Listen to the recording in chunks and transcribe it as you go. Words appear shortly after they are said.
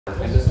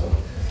The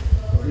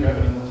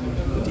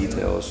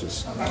detail is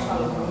just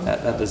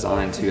that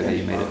design too, how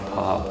you made it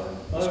pop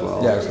as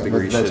well. Yeah,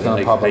 that's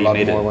gonna pop a lot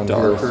more when the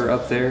darker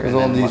up there. Because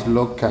all these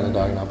look kind of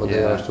dark now, but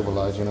they are super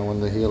light. You know,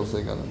 when the heels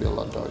they're gonna be a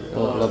lot darker, a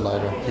lot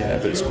lighter. Yeah,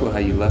 but it's cool how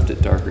you left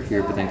it darker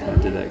here, but then kind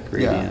of did that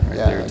gradient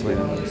there too.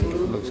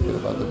 Looks good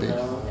about the beat.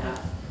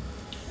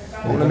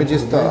 Well, let me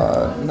just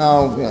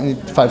now I need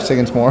 5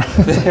 seconds more.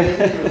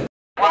 1,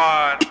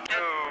 2,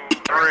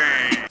 3.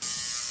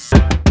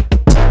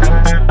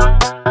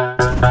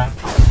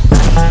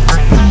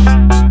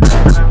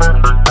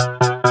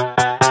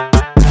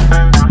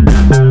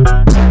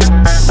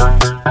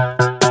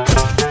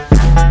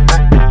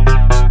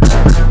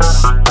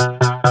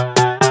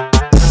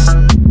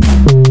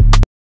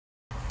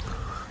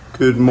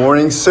 Good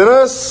morning,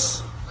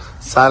 sinners.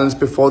 Silence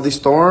before the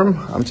storm.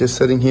 I'm just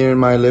sitting here in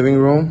my living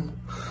room.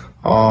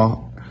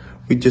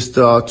 We just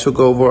took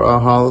over our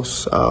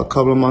house a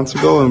couple of months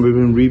ago, and we've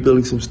been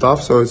rebuilding some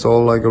stuff, so it's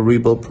all like a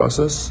rebuild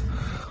process.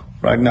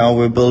 Right now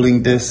we're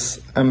building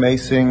this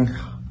amazing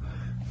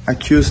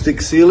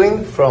acoustic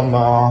ceiling from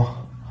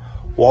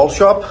Wall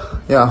Shop.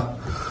 Yeah,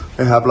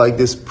 they have like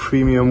this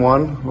premium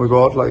one. We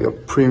got like a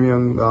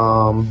premium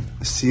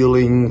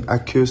ceiling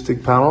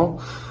acoustic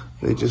panel.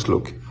 They just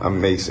look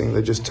amazing.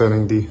 They're just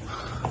turning the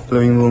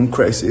living room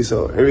crazy.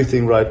 So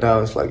everything right now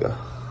is like a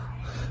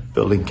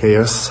building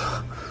chaos.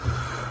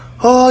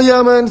 Oh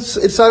yeah, man,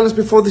 it's silence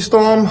before the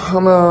storm.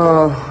 I'm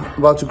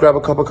about to grab a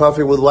cup of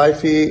coffee with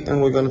wifey,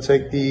 and we're gonna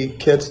take the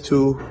kids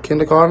to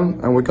kindergarten,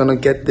 and we're gonna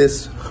get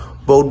this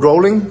boat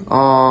rolling.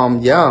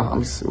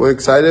 We're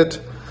excited.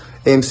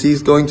 AMC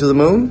is going to the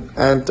moon,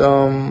 and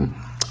I'm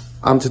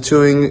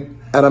tattooing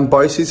Adam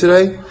Boise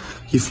today.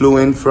 He flew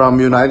in from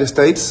United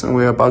States, and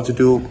we're about to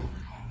do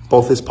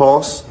both his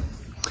paws.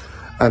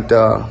 And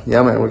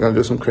yeah, man, we're gonna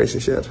do some crazy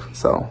shit.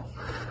 So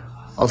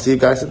I'll see you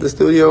guys at the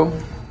studio.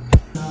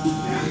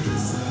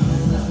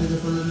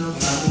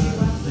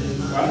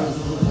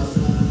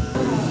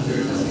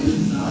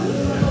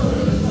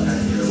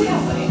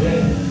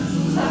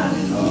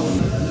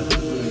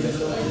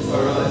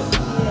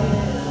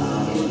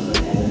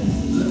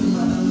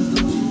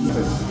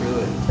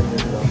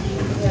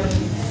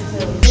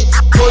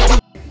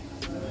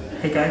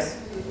 Hey guys,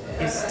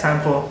 it's time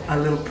for a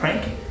little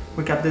prank.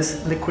 We got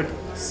this liquid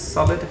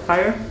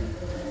solidifier,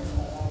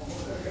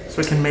 so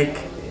we can make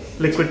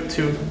liquid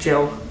to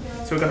gel.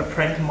 So we're gonna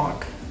prank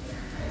Mark.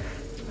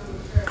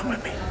 Come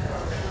with me.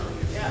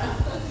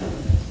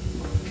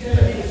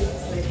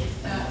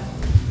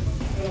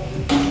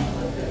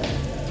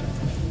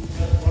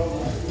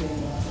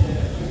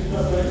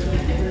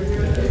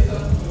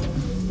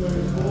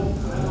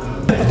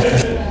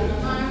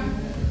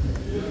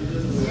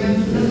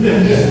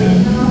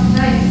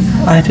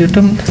 I do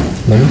them.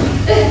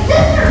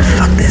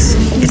 Fuck this.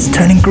 It's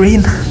turning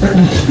green.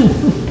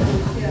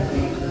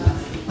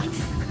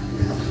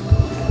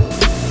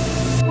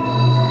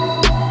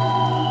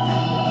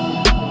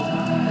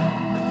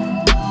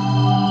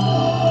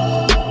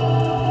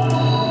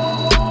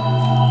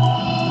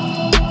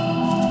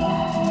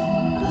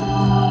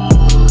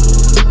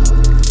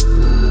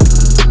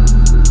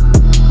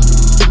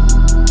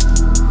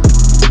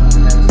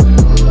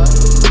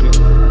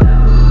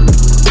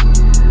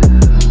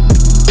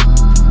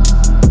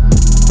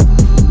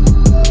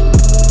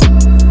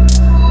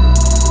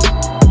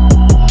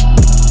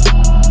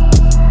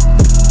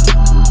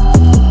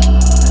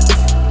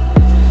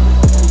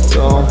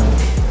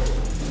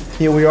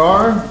 Here we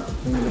are.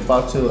 We're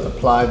about to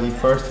apply the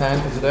first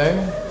hand for today.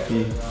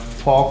 The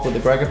pork with the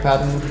Gregor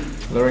pattern,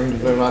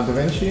 learning Leonardo da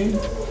Vinci.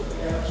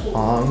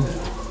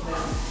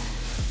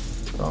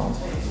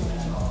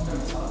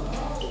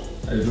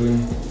 Are you doing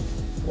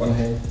one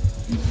hand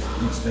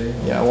each day?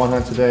 Yeah, one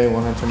hand today,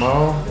 one hand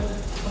tomorrow.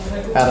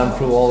 Adam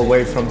flew all the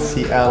way from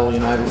Seattle,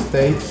 United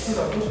States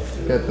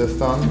to get this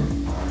done.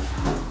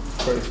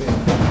 Crazy.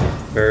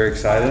 Very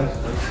excited.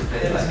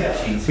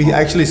 We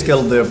actually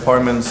scaled the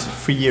apartments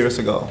 3 years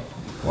ago.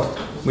 What?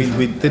 We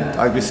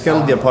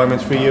scaled the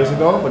apartments 3 years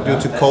ago, but due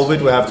to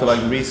COVID, we have to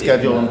like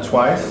reschedule them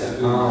twice.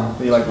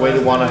 We like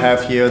waited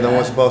 1.5 years, then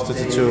we're supposed to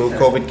tattoo.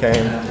 COVID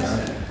came,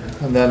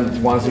 and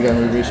then once again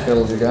we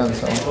rescheduled again.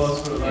 So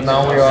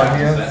now we are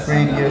here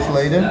 3 years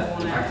later.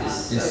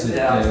 Is it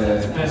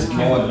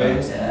more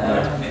advanced?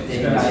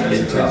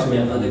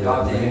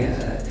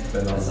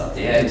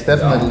 It's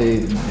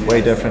definitely way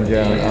different,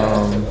 yeah.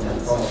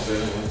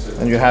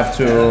 And you have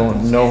to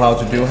know how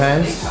to do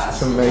hands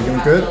to make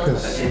them good,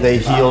 because they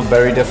heal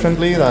very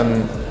differently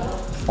than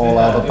all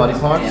other body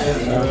parts.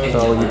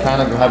 So you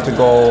kind of have to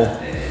go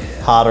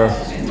harder,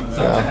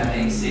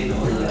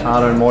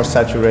 harder and more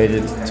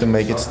saturated to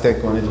make it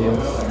stick when it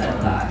heals.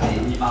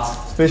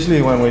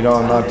 Especially when we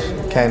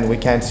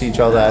can't see each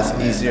other as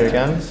easier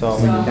again, so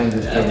we can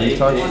just do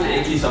retouch.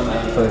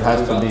 So it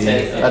has to be,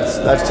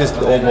 that's just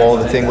overall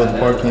the thing with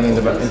working in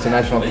the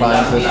international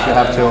clients, is you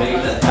have to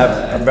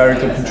have a very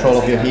good control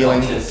of your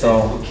healing,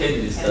 so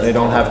they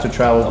don't have to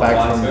travel back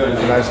from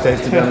the United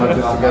States to Denmark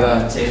just to get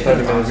a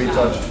 30-minute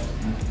retouch.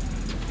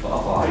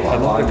 I'd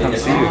love to come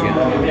see you again.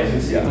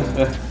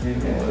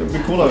 It'd be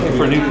cool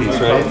for a new piece,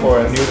 right? For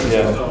a new piece.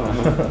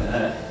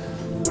 Yeah.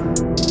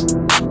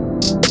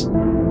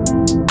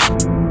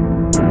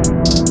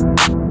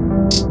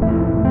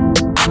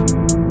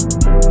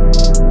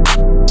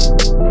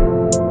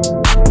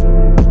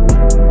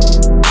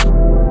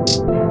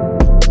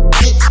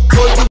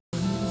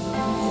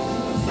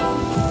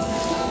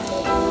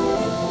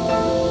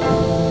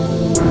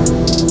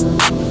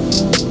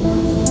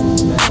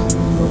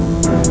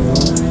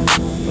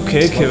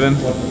 Okay, Kevin,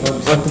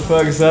 what the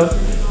fuck is up?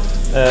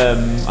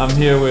 I'm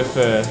here with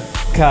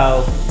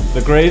Carl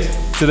the Great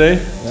today.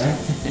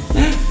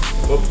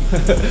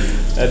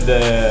 And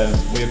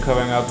we are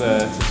covering up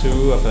a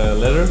tattoo of a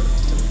letter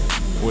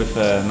with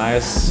a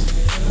nice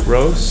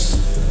rose.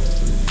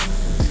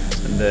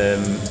 And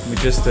we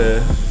just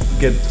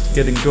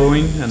getting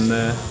going, and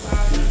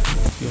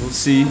you will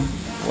see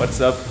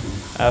what's up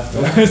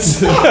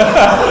afterwards.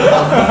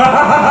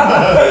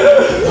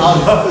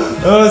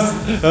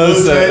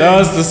 That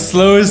was the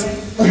slowest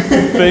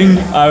thing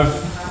I've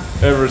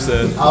ever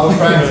said. Out of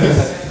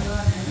practice.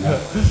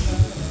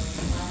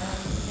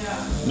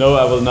 No,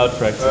 I will not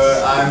practice.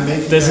 I'm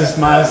making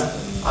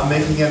I'm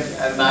making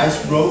a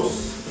nice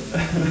rose.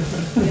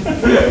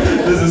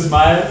 This is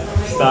my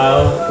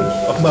style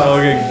of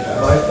talking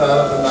My style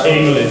of the nice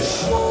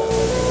English.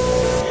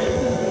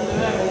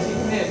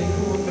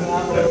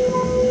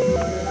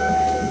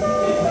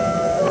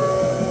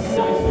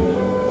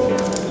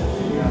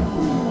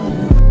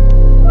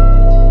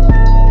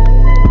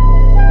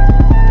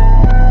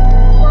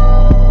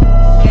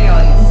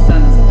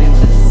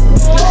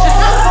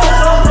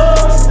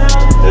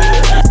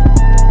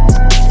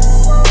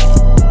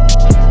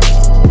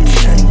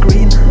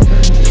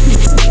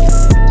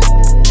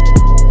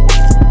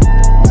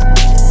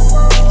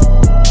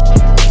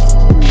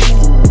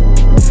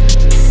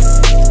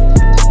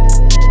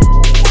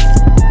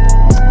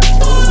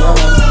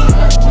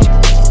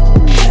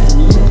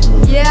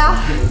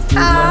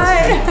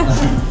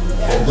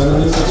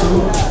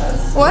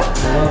 What?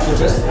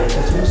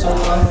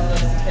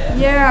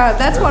 Yeah,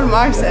 that's what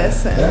Mark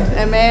says.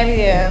 And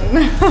maybe.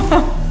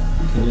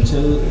 Can you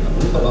tell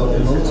about the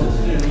motive?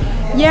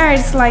 Yeah,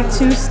 it's like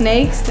two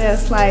snakes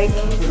that's like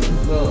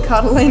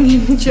cuddling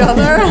each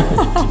other.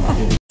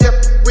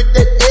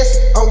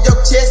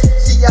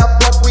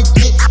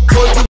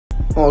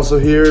 Also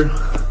here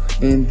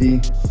in the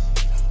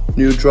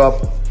new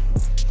drop,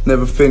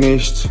 never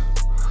finished,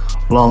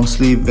 long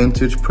sleeve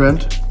vintage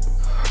print.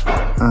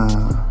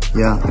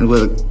 Yeah, and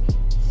with an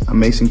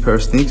amazing pair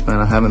of sneaks, man.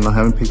 I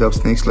haven't picked up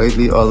sneaks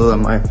lately other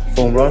than my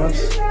foam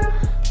runners.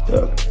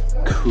 They're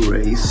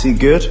crazy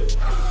good.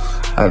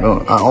 I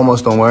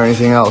almost don't wear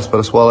anything else, but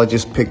as well I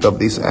just picked up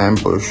these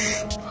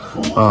ambush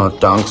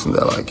dunks, and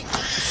they're like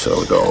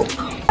so dope.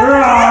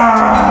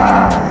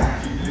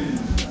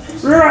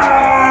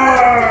 Yeah.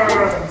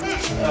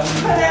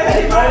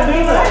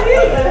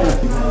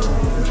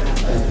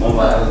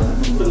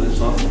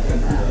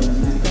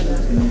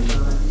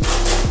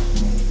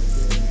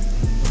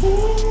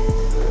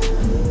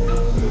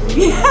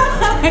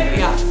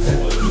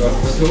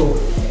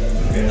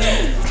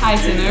 Hi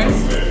sinners,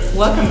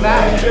 welcome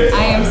back.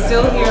 I am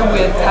still here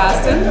with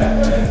Aston.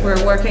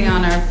 We're working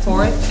on our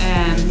fourth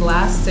and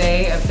last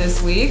day of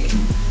this week.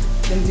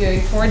 Been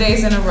doing 4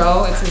 days in a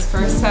row. It's his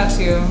first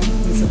tattoo.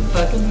 He's a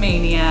fucking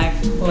maniac.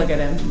 Look at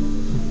him.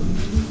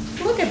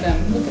 Look at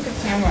them. Look at the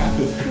camera.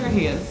 There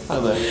he is.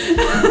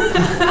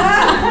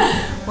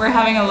 We're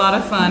having a lot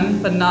of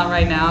fun, but not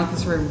right now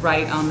because we're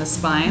right on the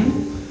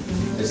spine.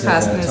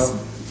 Aston is.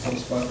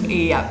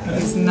 Yeah,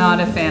 he's not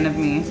a fan of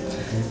me.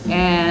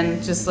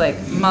 And just like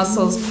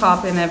muscles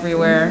popping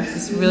everywhere.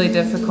 It's really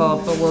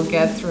difficult, but we'll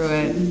get through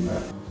it.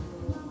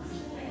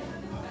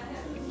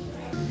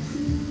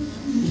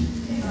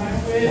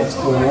 What's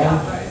going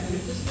on?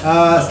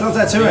 Slow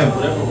tattooing.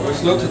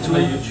 Slow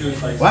tattooing.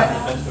 What?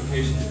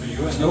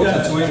 Slow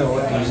tattooing or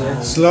what can you say?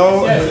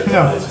 Slow,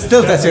 no,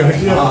 still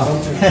tattooing. Well,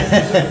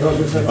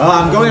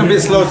 I'm going a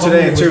bit slow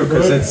today too,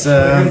 because it's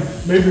a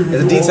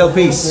detailed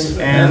piece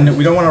and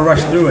we don't want to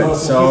rush through it.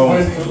 So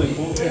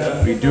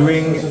we're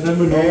doing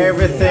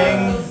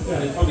everything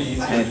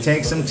and it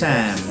takes some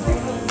time.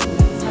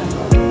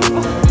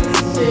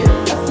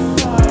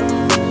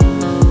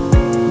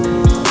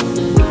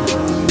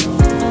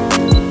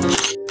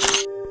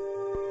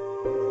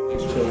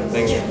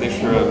 Thanks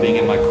for being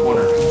in my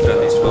corner throughout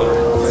these photos.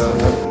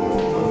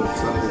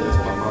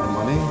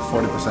 Money,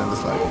 40%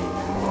 is like.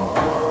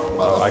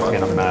 I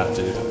can't math,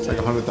 dude. It's like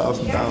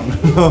 100,000 down.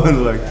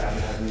 Like.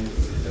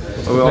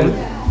 Are we on?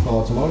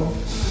 For tomorrow?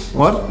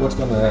 What? What's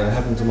gonna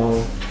happen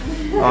tomorrow?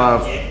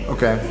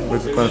 Okay, we're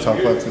gonna talk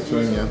about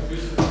tattooing, yeah.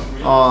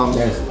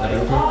 Yes.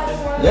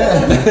 Yeah.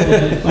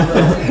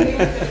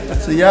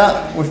 So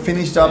yeah, we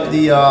finished up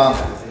the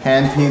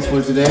hand piece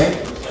for today.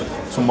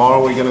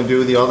 Tomorrow we're gonna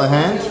do the other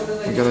hand.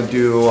 We're gonna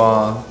do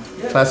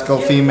classical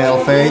female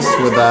face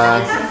with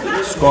a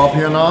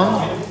scorpion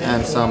on,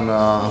 and some.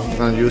 We're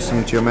gonna use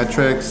some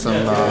geometrics,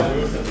 some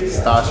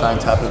star shine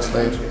tablet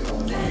slate.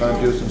 We're gonna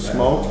do some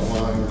smoke.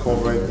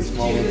 incorporate this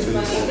model to his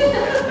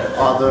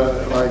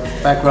other like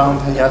background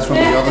he has from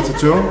the other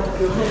tattoo.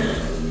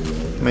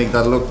 Make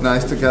that look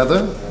nice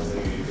together.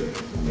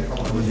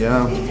 But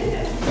yeah,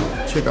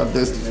 check out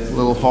this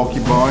little hockey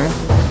boy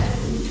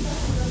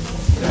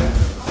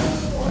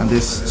and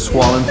this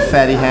swollen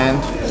fatty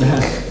hand.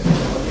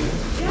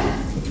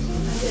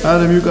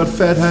 Adam, you got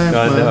fat hands,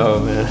 I man. know,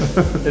 man.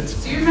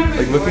 It's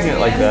like looking at it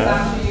like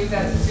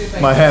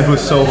that. My hand was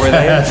so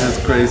fat,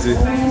 it's crazy.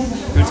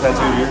 Who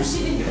tattooed yours?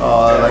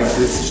 Like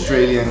this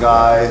Australian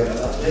guy.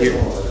 Here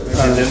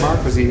in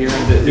Denmark? Was he here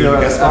in the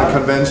At a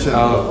convention.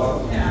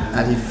 Oh.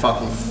 And he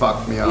fucking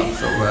fucked me up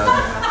so bad.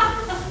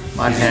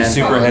 My hand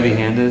Super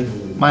heavy-handed.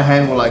 My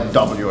hand was like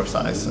double your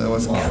size. It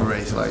was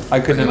crazy. Like I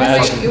couldn't It was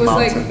imagine. like, it was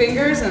like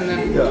fingers and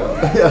then.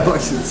 yeah,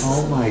 like it's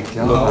Oh my looked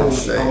god.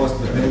 insane.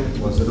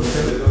 Was it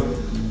okay?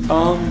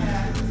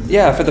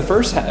 Yeah, for the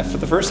first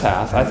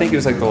half, I think it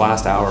was like the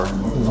last hour.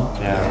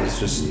 Yeah, it was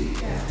just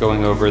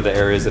going over the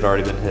areas that had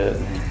already been hit.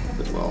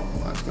 Well,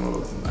 that's gonna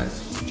look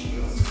nice.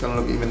 It's gonna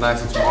look even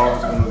nicer tomorrow.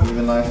 It's gonna look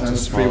even nicer in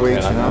 3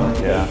 weeks, you know.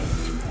 Yeah.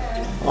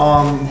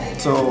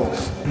 So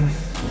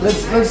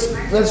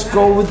let's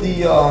go with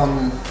the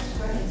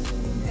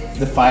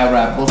fire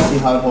wrap. We'll see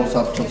how it holds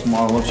up till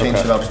tomorrow. We'll change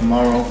it up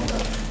tomorrow.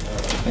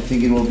 I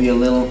think it will be a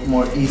little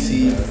more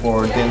easy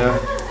for dinner.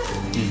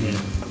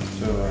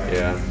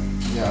 Yeah.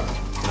 Yeah.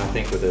 And I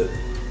think with it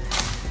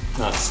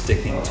not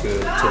sticking to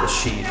the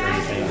sheet or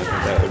anything, I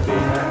think that would be.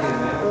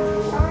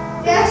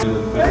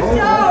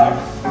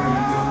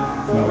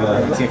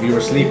 See if you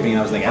were sleeping,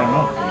 I was like, I don't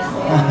know.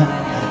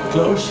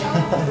 Close.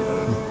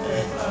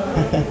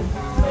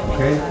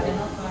 Okay.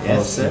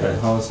 Yes.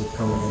 How is it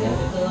coming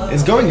along?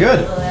 It's going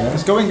good.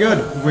 It's going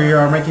good. We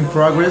are making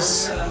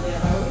progress.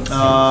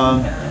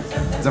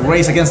 It's a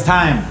race against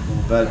time,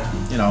 but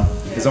you know,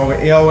 it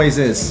always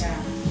is.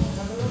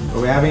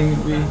 But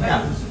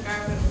yeah.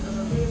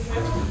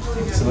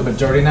 It's a little bit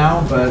dirty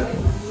now, but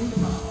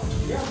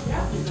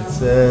it's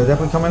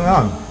definitely coming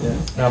along. Yeah.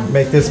 I'll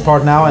make this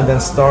part now and then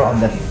start on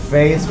the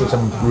face, which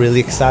I'm really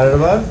excited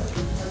about.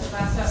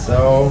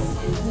 So,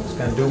 just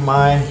gonna do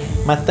my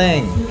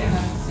thing.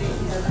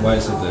 Why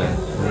is it a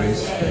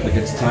race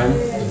against time?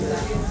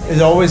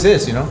 It always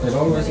is, you know. It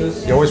always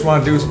is. You always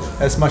want to do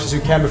as much as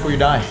you can before you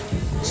die.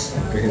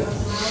 Okay.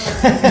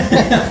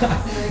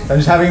 I'm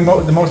just having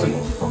the most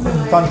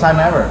fun time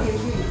ever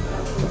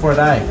before I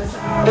die.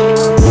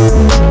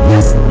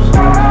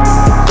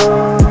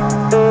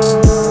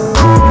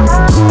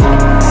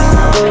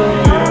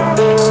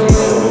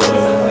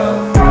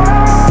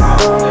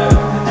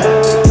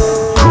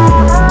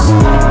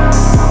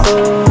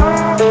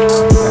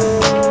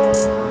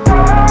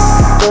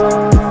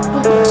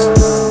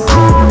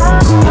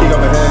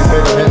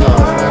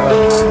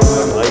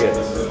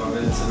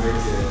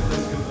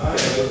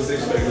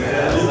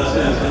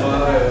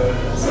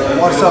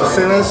 What's up,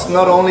 sinners?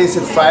 Not only is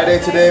it Friday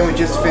today, we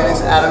just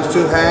finished Adam's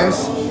 2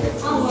 hands.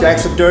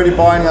 Jack's a dirty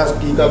boy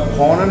and he got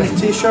porn on his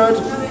t-shirt.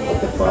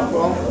 What the fuck,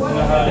 bro?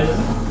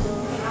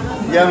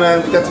 Yeah,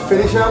 man, we got to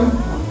finish him.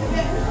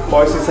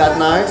 Boys is that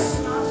nice.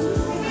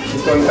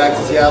 He's going back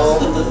to Seattle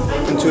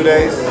in 2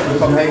 days.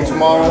 Come hang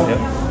tomorrow.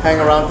 Hang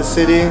around the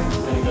city.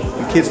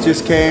 The kids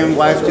just came,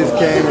 wife just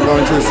came. We're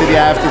going to the city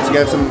after to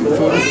get some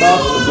food and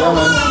stuff. But yeah,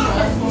 man.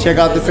 Check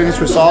out the finished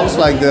results.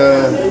 Like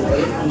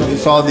if you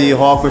saw the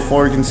hawk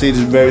before, you can see it's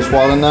very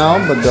swollen now.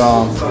 But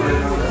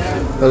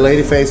the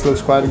lady face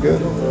looks quite good.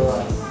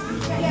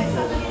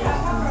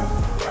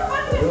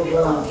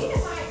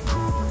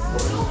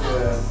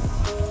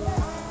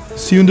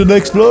 See you in the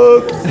next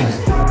vlog.